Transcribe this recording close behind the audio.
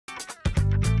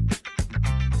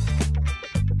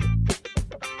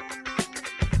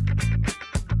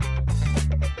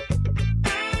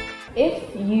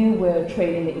if you were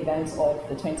trailing the events of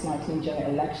the 2019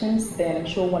 general elections, then I'm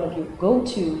sure one of your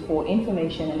go-to for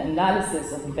information and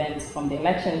analysis of events from the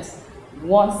elections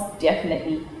was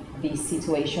definitely the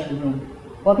Situation Room.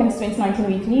 Welcome to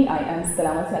 2019 Weekly. I am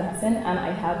Clement Nwankwor, and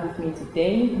I have with me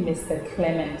today Mr.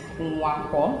 Clement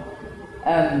Nwankwor,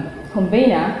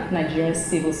 Convener, Nigerian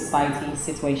Civil Society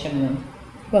Situation Room.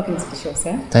 Welcome to the show,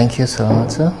 sir. Thank you so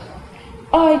much, sir.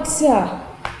 All right, sir.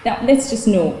 Now, let's just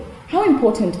know, how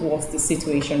important was the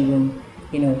Situation Room,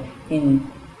 in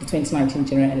the 2019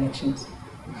 general elections?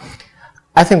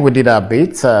 I think we did our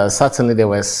bit. Certainly there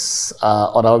was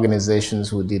other organizations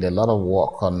who did a lot of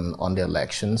work on the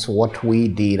elections. What we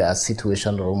did as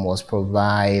Situation Room was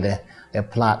provide a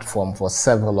platform for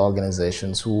several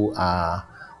organizations who are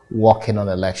working on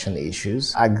election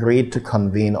issues, agreed to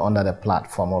convene under the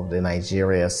platform of the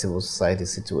Nigeria Civil Society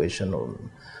Situation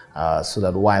Room, so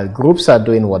that while groups are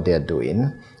doing what they're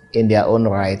doing in their own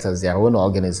right as their own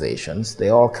organizations, they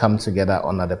all come together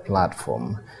under the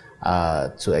platform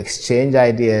to exchange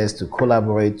ideas, to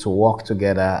collaborate, to work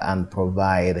together, and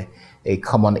provide a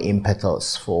common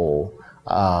impetus for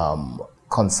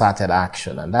concerted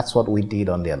action. And that's what we did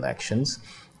on the elections,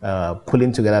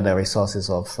 pulling together the resources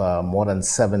of more than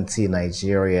 70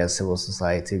 Nigeria civil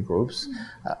society groups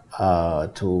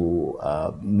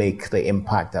to make the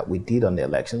impact that we did on the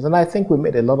elections. And I think we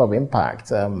made a lot of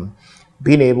impact.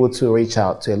 Being able to reach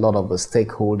out to a lot of the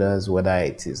stakeholders, whether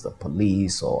it is the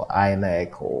police or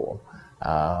INEC or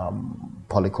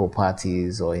political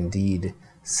parties or indeed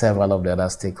several of the other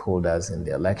stakeholders in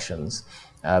the elections,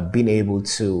 being able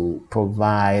to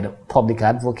provide public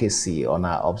advocacy on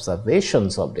our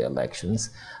observations of the elections,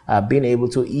 being able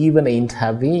to even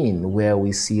intervene where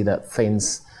we see that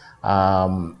things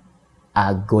are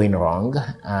going wrong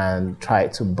and try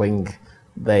to bring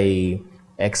the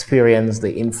experience,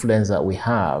 the influence that we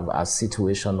have as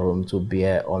Situation Room to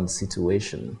bear on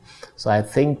situation. So I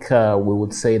think we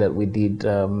would say that we did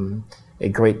a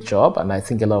great job, and I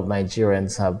think a lot of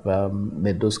Nigerians have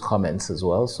made those comments as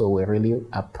well. So we really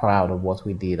are proud of what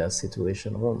we did as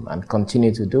Situation Room and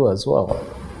continue to do as well.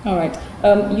 All right.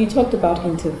 You talked about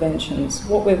interventions.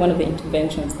 What were one of the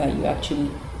interventions that you actually,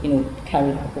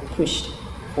 carried out or pushed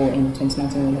for in the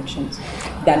 2019 elections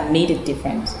that made it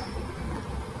different?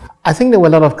 I think there were a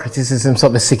lot of criticisms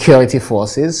of the security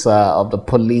forces, of the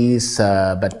police,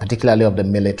 but particularly of the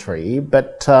military.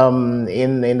 But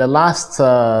in the last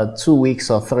 2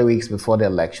 weeks or 3 weeks before the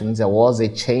elections, there was a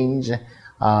change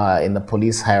in the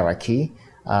police hierarchy.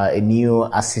 A new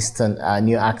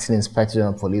acting inspector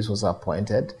general of police was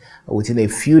appointed. Within a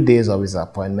few days of his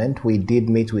appointment, we did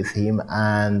meet with him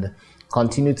and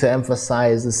continued to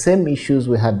emphasize the same issues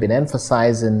we had been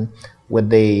emphasizing with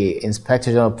the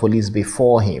Inspector General of Police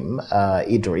before him,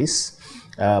 Idris,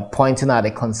 pointing out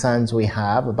the concerns we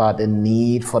have about the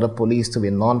need for the police to be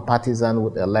non-partisan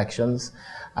with the elections.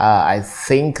 I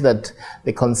think that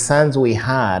the concerns we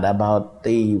had about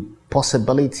the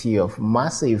possibility of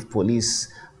massive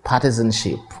police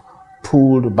partisanship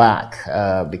pulled back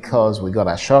because we got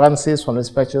assurances from the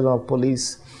Inspector General of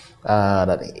Police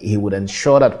that he would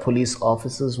ensure that police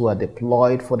officers who are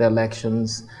deployed for the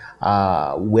elections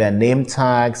where name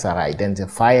tags are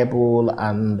identifiable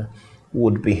and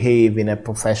would behave in a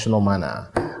professional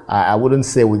manner. I wouldn't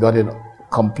say we got it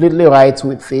completely right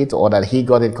with it or that he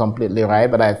got it completely right,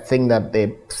 but I think that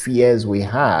the fears we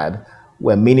had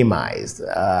were minimized.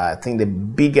 I think the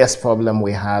biggest problem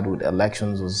we had with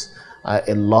elections was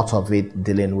a lot of it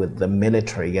dealing with the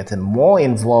military getting more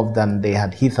involved than they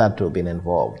had hitherto been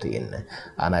involved in.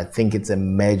 And I think it's a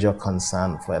major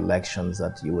concern for elections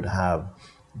that you would have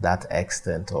that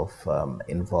extent of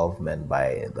involvement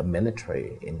by the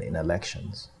military in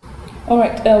elections. All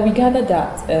right, we gather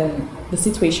that the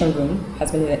Situation Room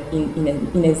has been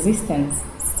in existence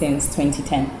since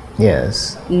 2010.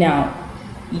 Yes. Now,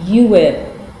 you were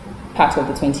part of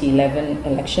the 2011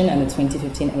 election and the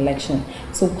 2015 election.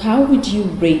 So how would you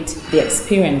rate the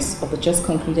experience of the just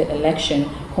concluded election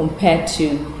compared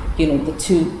to,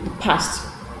 the past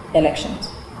elections?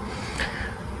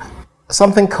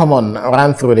 Something common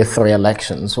ran through the three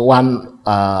elections. One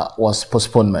was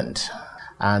postponement.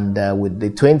 And with the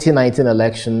 2019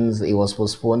 elections, it was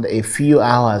postponed a few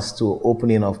hours to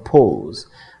opening of polls.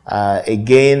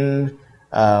 Again,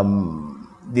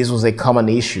 this was a common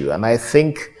issue. And I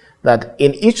think that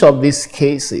in each of these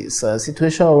cases,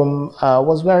 Situation Room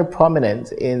was very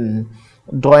prominent in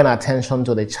drawing attention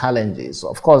to the challenges.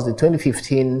 Of course, the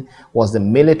 2015 was the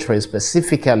military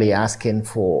specifically asking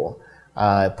for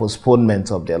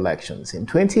postponement of the elections. In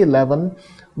 2011,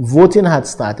 voting had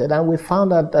started, and we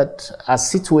found out that as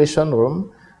Situation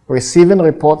Room, receiving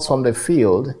reports from the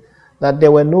field, that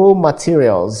there were no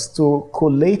materials to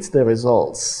collate the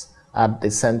results at the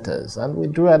centers. And we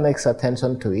drew INEC's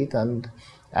attention to it, and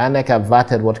INEC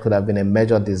averted what could have been a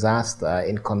major disaster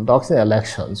in conducting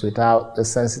elections without the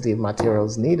sensitive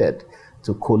materials needed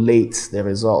to collate the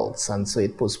results, and so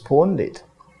it postponed it.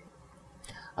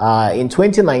 In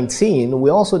 2019, we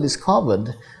also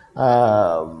discovered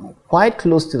quite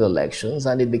close to the elections,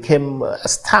 and it became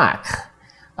stark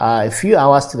a few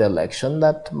hours to the election,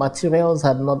 that materials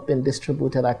had not been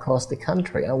distributed across the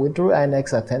country. And we drew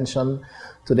INEC's attention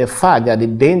to the fact that the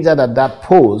danger that that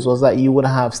posed was that you would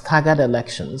have staggered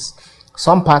elections.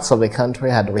 Some parts of the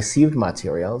country had received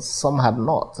materials, some had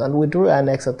not. And we drew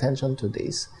INEC's attention to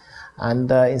this and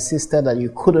insisted that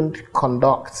you couldn't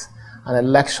conduct an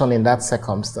election in that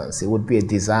circumstance. It would be a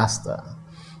disaster.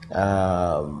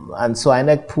 And so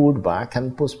INEC pulled back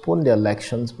and postponed the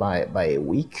elections by a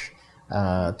week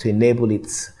to enable it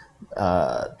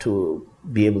to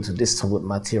be able to distribute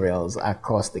materials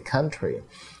across the country.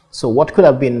 So what could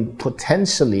have been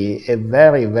potentially a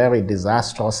very, very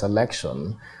disastrous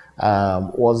election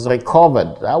was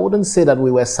recovered. I wouldn't say that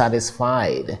we were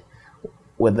satisfied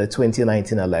with the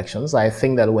 2019 elections. I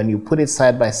think that when you put it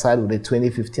side by side with the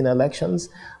 2015 elections,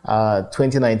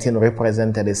 2019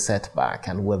 represented a setback,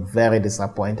 and we're very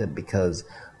disappointed because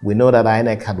we know that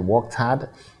INEC had worked hard,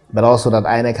 but also that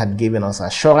INEC had given us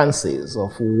assurances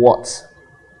of what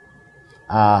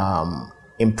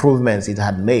improvements it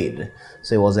had made.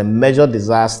 So it was a major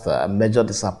disaster, a major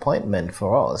disappointment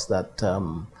for us that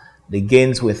the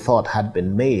gains we thought had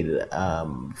been made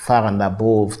far and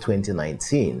above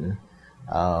 2019,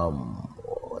 far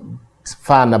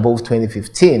and above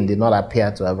 2015 did not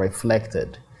appear to have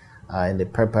reflected in the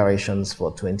preparations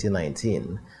for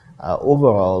 2019.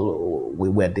 Overall, we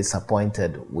were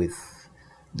disappointed with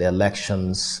the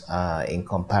elections in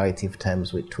comparative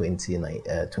terms with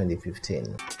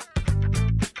 2015.